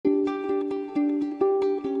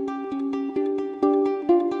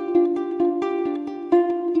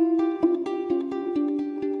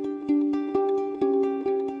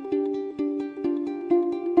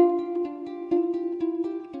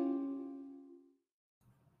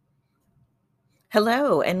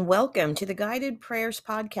Hello and welcome to the Guided Prayers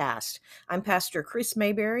Podcast. I'm Pastor Chris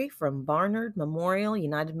Mayberry from Barnard Memorial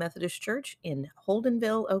United Methodist Church in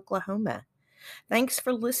Holdenville, Oklahoma. Thanks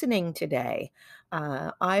for listening today.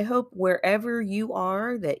 I hope wherever you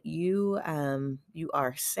are that you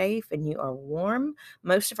are safe and you are warm.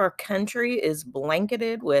 Most of our country is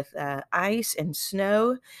blanketed with ice and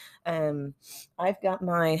snow. Um, I've got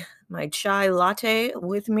my chai latte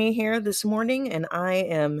with me here this morning, and I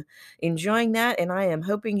am enjoying that. And I am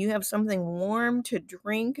hoping you have something warm to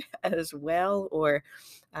drink as well, or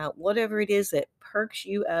whatever it is that perks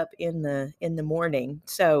you up in the morning.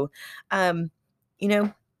 So. Um, you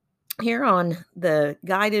know, here on the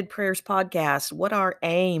Guided Prayers podcast, what our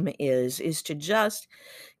aim is to just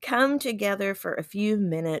come together for a few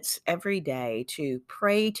minutes every day to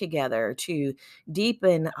pray together, to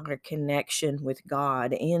deepen our connection with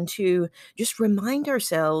God, and to just remind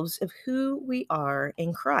ourselves of who we are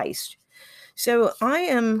in Christ. So I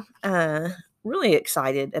am really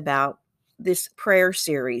excited about this prayer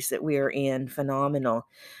series that we are in, Phenomenal.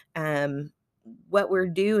 Um, what we're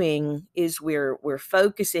doing is we're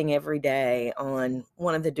focusing every day on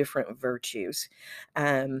one of the different virtues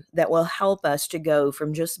that will help us to go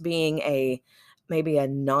from just being maybe a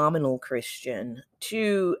nominal Christian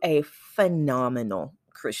to a phenomenal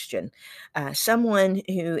Christian, someone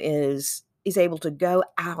who is able to go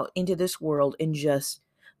out into this world and just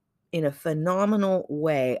in a phenomenal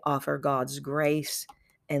way offer God's grace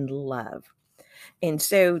and love. And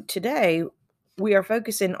so today we are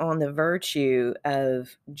focusing on the virtue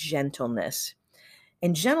of gentleness.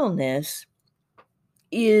 And gentleness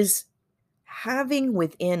is having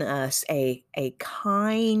within us a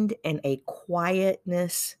kind and a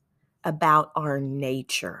quietness about our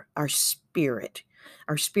nature, our spirit.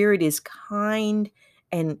 Our spirit is kind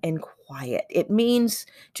and quiet. It means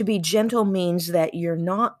to be gentle means that you're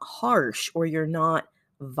not harsh or you're not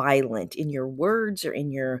violent in your words or in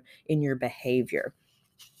your behavior.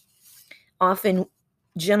 Often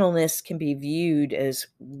gentleness can be viewed as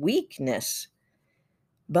weakness,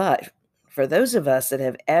 but for those of us that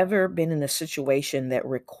have ever been in a situation that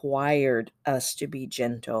required us to be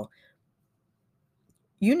gentle,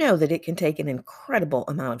 you know that it can take an incredible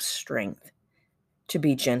amount of strength to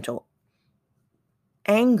be gentle.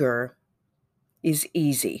 Anger is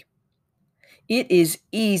easy. It is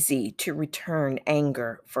easy to return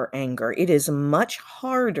anger for anger. It is much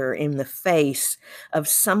harder in the face of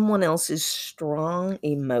someone else's strong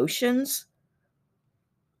emotions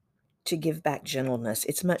to give back gentleness.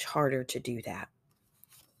 It's much harder to do that.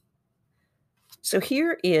 So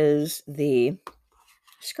here is the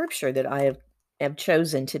scripture that I have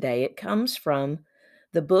chosen today. It comes from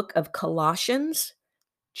the book of Colossians,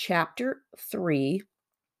 chapter 3,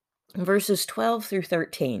 verses 12 through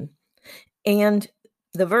 13. And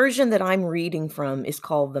the version that I'm reading from is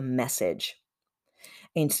called the Message.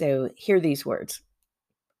 And so hear these words.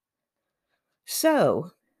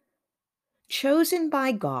 So, chosen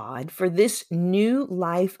by God for this new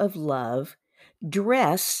life of love,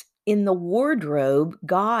 dress in the wardrobe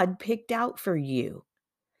God picked out for you: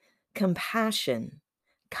 compassion,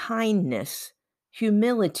 kindness,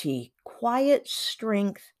 humility, quiet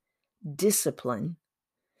strength, discipline.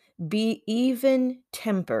 Be even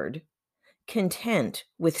tempered, content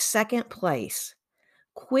with second place,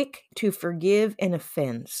 quick to forgive an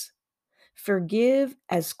offense. Forgive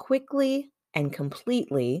as quickly and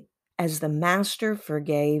completely as the Master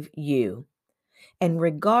forgave you. And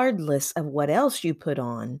regardless of what else you put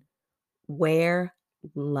on, wear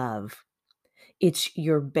love. It's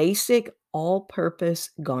your basic all purpose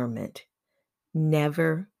garment.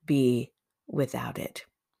 Never be without it.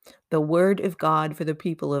 The word of God for the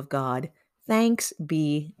people of God. Thanks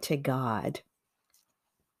be to God.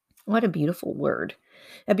 What a beautiful word.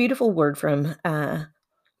 A beautiful word from the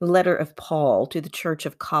letter of Paul to the church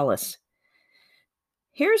of Colossus.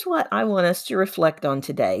 Here's what I want us to reflect on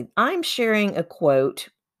today. I'm sharing a quote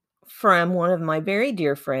from one of my very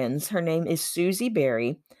dear friends. Her name is Susie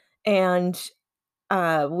Berry, and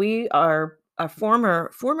we are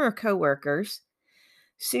former coworkers.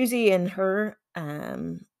 Susie and her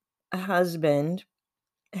husband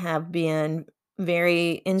have been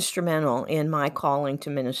very instrumental in my calling to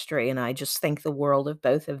ministry, and I just think the world of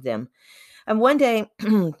both of them. And one day,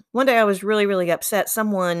 one day I was really, really upset.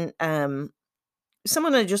 Someone had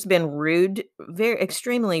just been rude, very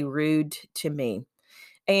extremely rude to me,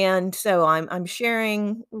 and so I'm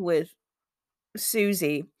sharing with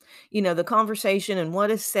Susie, the conversation and what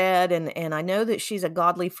is said, and I know that she's a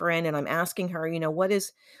godly friend, and I'm asking her, what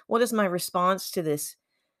is my response to this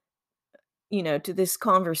to this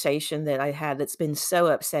conversation that I had that's been so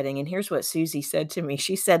upsetting. And here's what Susie said to me.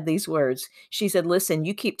 She said these words. She said, "Listen,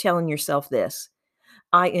 you keep telling yourself this.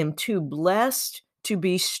 I am too blessed to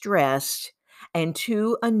be stressed and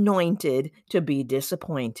too anointed to be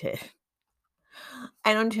disappointed."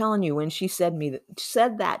 And I'm telling you, when she said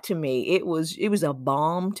that to me, it was a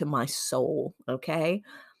balm to my soul, okay?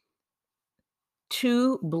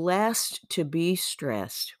 Too blessed to be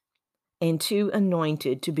stressed and too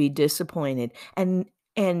anointed to be disappointed. And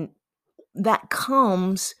that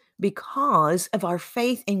comes because of our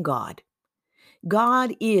faith in God.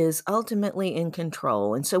 God is ultimately in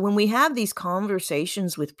control. And so when we have these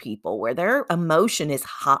conversations with people where their emotion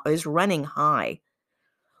is running high,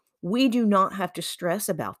 we do not have to stress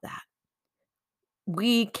about that.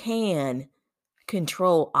 We can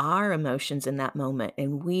control our emotions in that moment,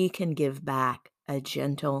 and we can give back a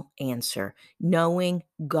gentle answer, knowing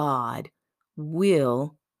God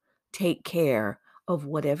will take care of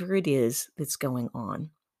whatever it is that's going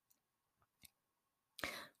on.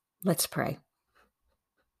 Let's pray.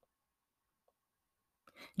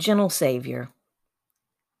 Gentle Savior,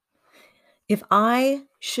 if I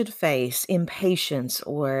should face impatience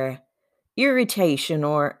or irritation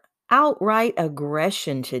or outright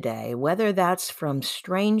aggression today, whether that's from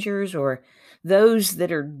strangers or those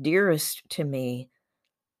that are dearest to me,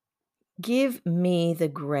 give me the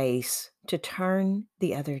grace to turn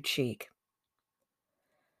the other cheek.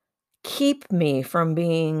 Keep me from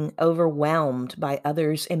being overwhelmed by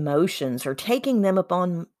others' emotions or taking them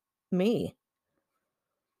upon me,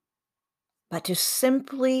 but to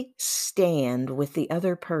simply stand with the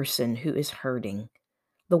other person who is hurting,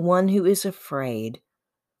 the one who is afraid,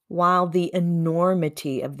 while the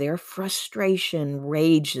enormity of their frustration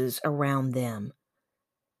rages around them.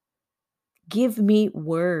 Give me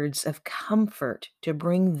words of comfort to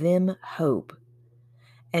bring them hope,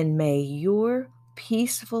 and may your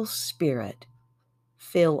peaceful spirit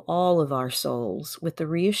fill all of our souls with the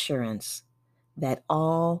reassurance that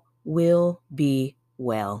all will be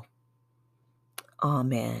well.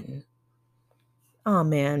 Amen.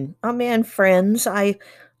 Amen. Amen, friends. I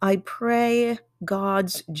pray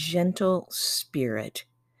God's gentle spirit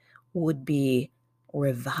would be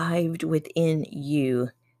revived within you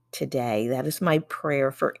today. That is my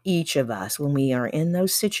prayer for each of us when we are in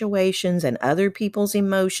those situations and other people's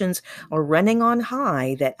emotions are running on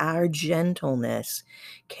high, that our gentleness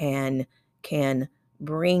can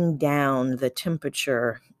bring down the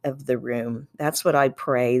temperature of the room. That's what I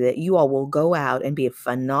pray, that you all will go out and be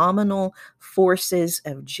phenomenal forces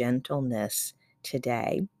of gentleness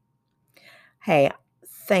today. Hey,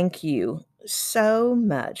 thank you so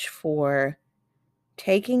much for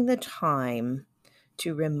taking the time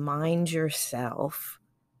to remind yourself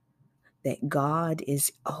that God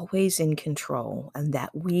is always in control and that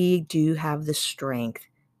we do have the strength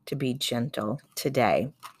to be gentle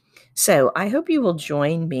today. So I hope you will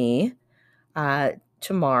join me uh,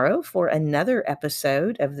 tomorrow for another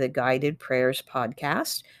episode of the Guided Prayers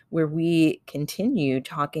podcast, where we continue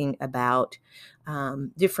talking about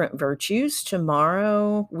different virtues.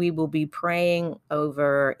 Tomorrow, we will be praying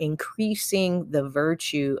over increasing the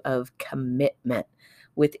virtue of commitment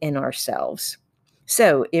within ourselves.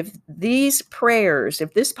 So, if these prayers,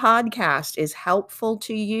 if this podcast is helpful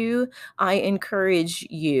to you, I encourage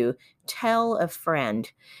you, tell a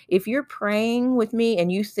friend. If you're praying with me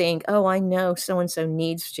and you think, oh, I know so and so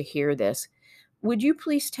needs to hear this, would you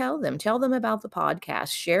please tell them? Tell them about the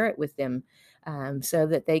podcast, share it with them, so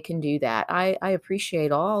that they can do that. I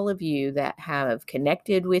appreciate all of you that have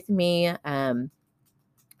connected with me.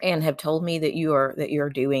 And have told me that you're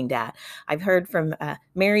doing that. I've heard from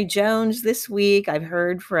Mary Jones this week. I've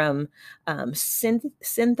heard from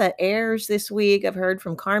Cynthia Ayers this week. I've heard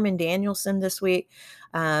from Carmen Danielson this week.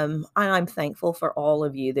 I'm thankful for all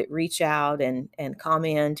of you that reach out and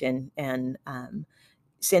comment and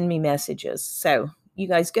send me messages. So you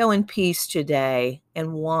guys go in peace today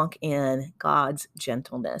and walk in God's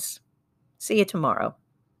gentleness. See you tomorrow.